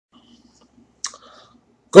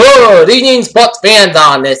Good evening, sports fans,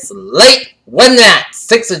 on this late Wednesday night,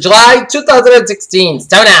 6th of July, 2016. It's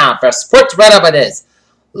time now for Sports Roundup of this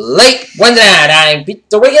late Wednesday night. I'm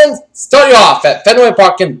Peter Wiggins, starting off at Fenway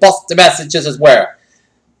Park in Boston, Massachusetts, where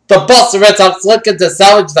the Boston Red Sox looking to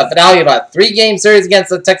salvage the finale of a three-game series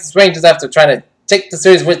against the Texas Rangers after trying to take the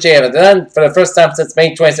series, which they have done for the first time since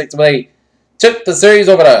May 26th, when they took the series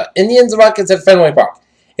over the Indians and Rockets at Fenway Park.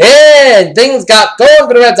 And things got going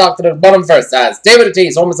for the Red Sox to the bottom first, as David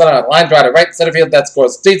Ortiz homers on a line drive to right center field that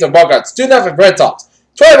scores Steven Bogarts 2-0 for Red Sox.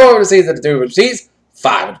 12 over the season to David Ortiz,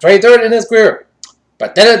 5-23 in his career.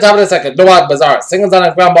 But then at the top of the second, Noah Bizarre singles on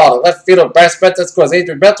a ground ball to left field of Bryce Brett that scores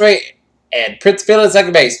Adrian Beltre, and Prince Field at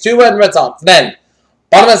second base, 2-1 Red Sox. Then,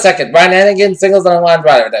 bottom of the second, Ryan Hannigan singles on a line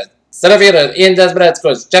drive to center field of Ian Desmond that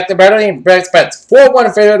scores Jack DeBertolini and Bryce Brett, 4-1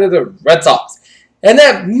 in favor of the Red Sox. And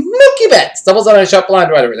then Mookie Betts doubles on a sharp line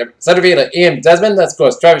drive center field of Ian Desmond that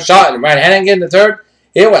scores Travis Shaw and Ryan Hannigan the third.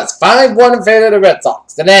 It was 5-1 in favor of the Red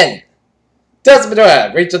Sox. And then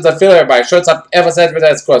Desmond reaches the fielder by shortstop Elvis Edwards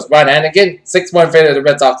that scores Ryan Hannigan, 6-1 in favor of the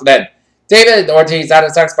Red Sox. And then David Ortiz out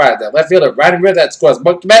of Sox by the left fielder Ryan Ritter that scores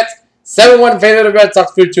Mookie Betts, 7-1 in favor of the Red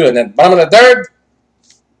Sox through two. And then bottom of the third,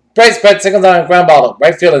 Bryce Brett singles on a ground ball to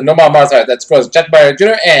right fielder Nomar Mazar that scores Jack Barry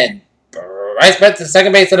Jr. and Bryce Brett to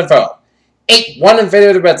second base in the throw. 8-1 in favor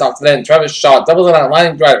of the Red Sox. And then Travis Shaw doubles on a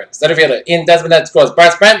line driver center fielder Ian Desmond that scores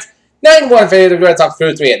Bryce Brett, 9-1 in favor of the Red Sox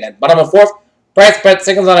through three. And then bottom of fourth, Bryce Brett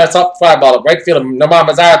singles on a top fly ball to right fielder Nomar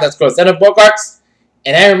Mazar that scores center Bogarts.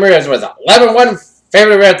 And Aaron Ramirez was 11-1 in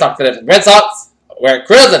favor of the Red Sox. And the Red Sox were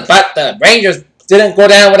cruising, but the Rangers didn't go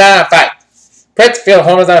down without a fight. Prince Field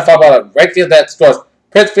homers on a fly ball to right field that scores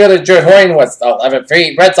Prince Fielder Jared Hoying was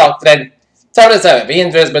 11-3 Red Sox. And then top of the seventh,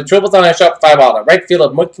 Ian Desmond triples on a sharp fly ball to right field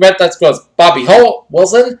of Mookie Betts that scores Bobby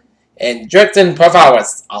Wilson, and Jerkson Profile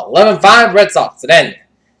was 11-5 Red Sox. And then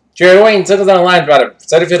Jared Hoying singles on a line drive to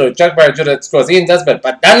center field of Chuck Barry Jr. that scores Ian Desmond,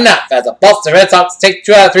 but not enough as the Boston Red Sox take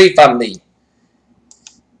 2 out of 3 from the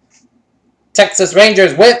Texas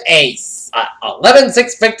Rangers with a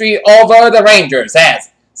 11-6 victory over the Rangers, as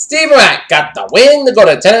Steve Rack got the win to go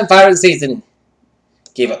to 10-5 of the season.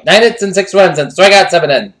 Gave up 9 hits and 6 runs and struck out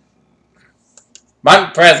 7 and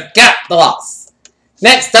Martin Perez got the loss.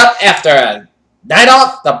 Next up, after a night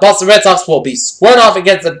off, the Boston Red Sox will be squaring off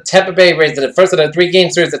against the Tampa Bay Rays in the first of the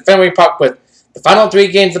three-game series at Fenway Park, with the final 3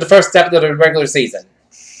 games of the first step of the regular season.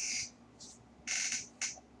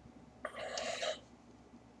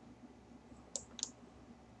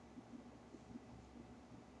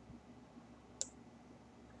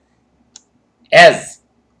 As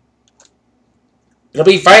it'll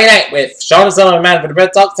be Friday night with Sean Sullivan for the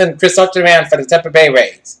Red Sox and Chris Archer for the Tampa Bay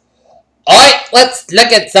Rays. Alright, let's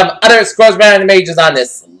look at some other scores around the majors on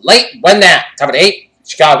this late Wednesday night. Top of the 8th,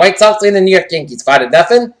 Chicago White Sox leading the New York Yankees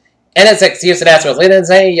 5-0. And at 6, Houston Astros leading the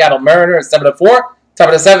Seattle Mariners 7-4. Top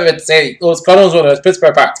of the 7th, it's St. Louis Cardinals with the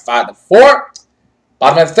Pittsburgh Pirates 5-4.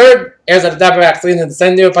 Bottom of the 3rd, Arizona Diamondbacks leading the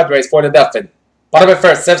San Diego Padres 4-0. Bottom of the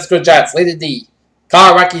 1st, San Francisco Giants leading the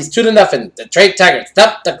Colorado Rockies 2-0. The Detroit Tigers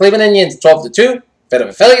dumped the Cleveland Indians 12-2.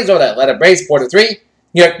 Philadelphia Phillies over the Atlanta Braves 4-3.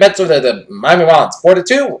 New York Mets over the Miami Marlins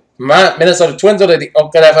 4-2. Minnesota Twins over the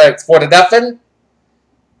Oakland Athletics 4-0.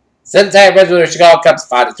 Cincinnati Reds over the Chicago Cubs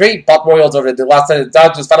 5-3. Baltimore Orioles over the Los Angeles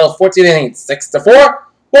Dodgers final 14 innings 6-4.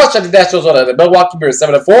 Washington Nationals over the Milwaukee Brewers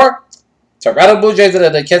 7-4. Toronto Blue Jays over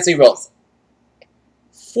the Kansas City Royals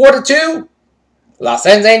 4-2. Los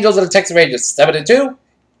Angeles Angels over the Texas Rangers 7-2.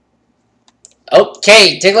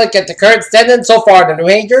 Okay, take a look at the current standings so far in the New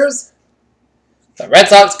Rangers. The Red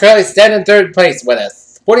Sox currently stand in 3rd place with a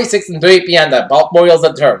 46-3 behind the Baltimore Orioles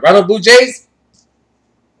and the Toronto Blue Jays.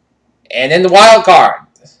 And in the wild card,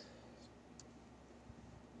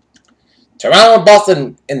 Toronto and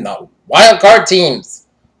Boston in the wild card teams,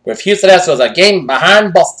 with Houston Astros a game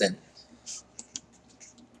behind Boston.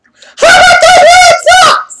 How about the Red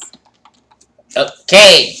Sox?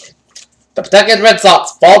 Okay, the Pawtucket Red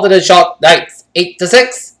Sox fall to the Charlotte Knights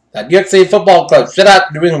 8-6. The New York City Football Club shut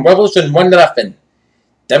out the New England Revolution 1-0.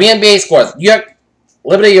 WNBA scores: New York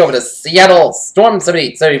Liberty over the Seattle Storm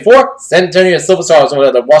 78-74. San Antonio Silver Stars over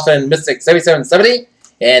the Washington Mystics 77-70.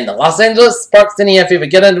 And the Los Angeles Sparks Indiana Fever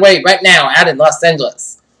get underway right now out in Los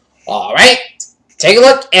Angeles. Alright, take a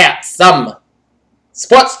look at some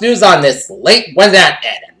sports news on this late Wednesday night.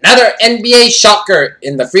 And another NBA shocker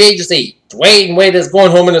in the free agency. Dwayne Wade is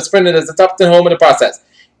going home in the sprint and is the top 10 home in the process.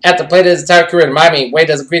 After playing his entire career in Miami, Wade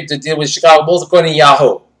has agreed to deal with Chicago Bulls according to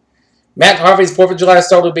Yahoo. Matt Harvey's 4th of July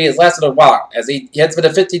start will be his last of the while, as he heads for the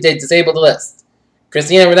 50-day disabled list.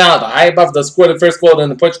 Cristiano Ronaldo, high above the scored the first goal in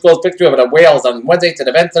the Portugal's victory over the Wales on Wednesday to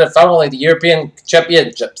advance to the final of the European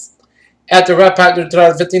Championships. After Red Sox in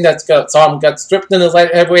 2015, that saw him get stripped in his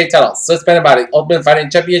light heavyweight title, suspended by the Ultimate Fighting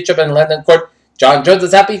Championship in London court. John Jones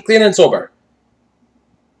is happy, clean, and sober.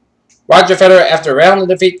 Roger Federer, after a round of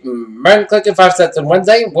defeat, Martin Click in 5 sets on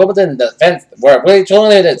Wednesday. Wimbledon defense, where Willie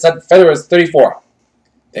Trillin said Federer is 34.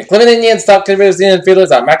 The Cleveland Indians top New Zealand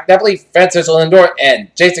fielders are Mac Napoli, Francis Lindor, and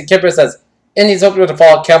Jason Kipper says Indians hope to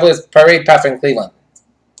fall Cavaliers parade path in Cleveland.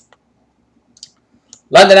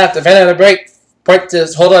 London, after defending the break, point to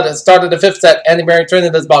his hold at the start of the 5th set. Andy Murray turned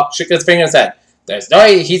in his box, shook his finger, and said, "There's no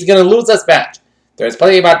way he's going to lose this match." There's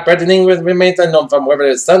plenty about Brendan Ingram remains unknown from whether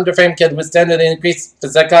his Thunder frame can withstand the increase for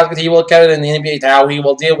psychology he will carry in the NBA, how he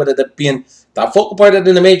will deal with it being the focal point in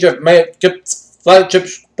the major flagship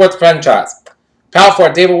sports franchise. Power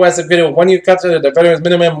forward David West agreed with 1-year contract the veterans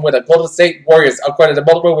minimum with the Golden State Warriors, according to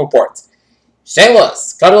multiple reports. St.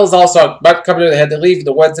 Louis Cardinals also Mark Carpenter had to leave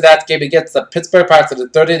the Wednesday night game against the Pittsburgh Pirates of the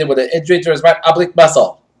 30th with an injury to his right oblique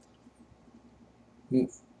muscle.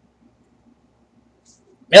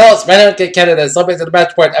 Mills ran out Canada celebrated the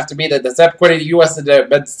match point after beating the 7th quarter U.S. in the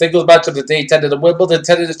men's singles match of the day, attended the Wimbledon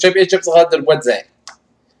Tennis Championships in London Wednesday.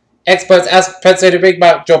 Experts asked Penn State Big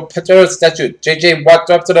Mouth Joe Paterno's statue. JJ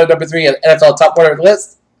walked up to the number 3 on NFL top 100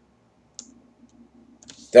 list.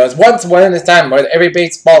 There was once one in his time where every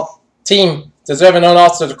baseball team deserved an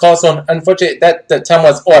all-star to call someone. Unfortunately, that the time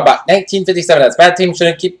was about 1957. As bad teams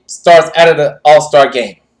shouldn't keep stars out of the all-star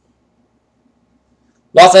game.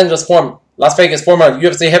 Las Vegas former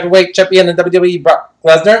UFC heavyweight champion and WWE Brock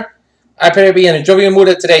Lesnar appeared to be in a jovial mood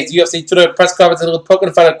at today's UFC Twitter press conference and poking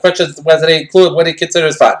the fighter questions Wednesday include what he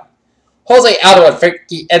considers fun. Jose Aldo and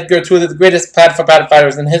Frankie Edgar, two of the greatest pad-for-pad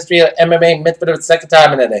fighters in history of MMA, met for the second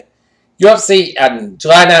time in the UFC on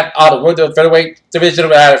July 9th. Aldo rode the featherweight division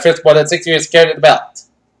without a fifth more than 6 years carrying the belt.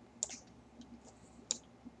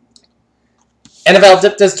 NFL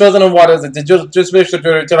dipped his toes in water as the digital distribution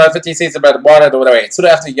during the 2015 season by the water the way. Soon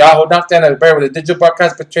after Yahoo knocked down a bear with a digital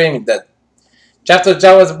broadcast portraying the Chapter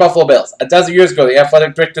Jaguars and Buffalo Bills. A dozen years ago, the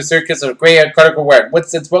athletic director circus of gray-haired Carter Ward,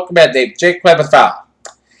 Winston's welcome man named Jake Clemens foul.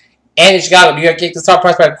 And in Chicago, New York Yankees top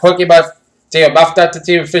prospect Corky Buff out the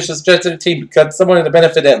team officials strengthened the team because someone to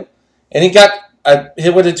benefit him. And he got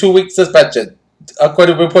hit with a 2-week suspension,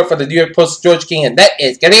 according to a report from the New York Post's George King. And that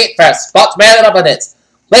is going to be it for Sports Man Up on this.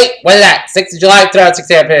 Late, when is that? 6th of July,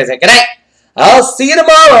 2016. Good night. I'll see you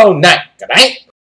tomorrow night. Good night.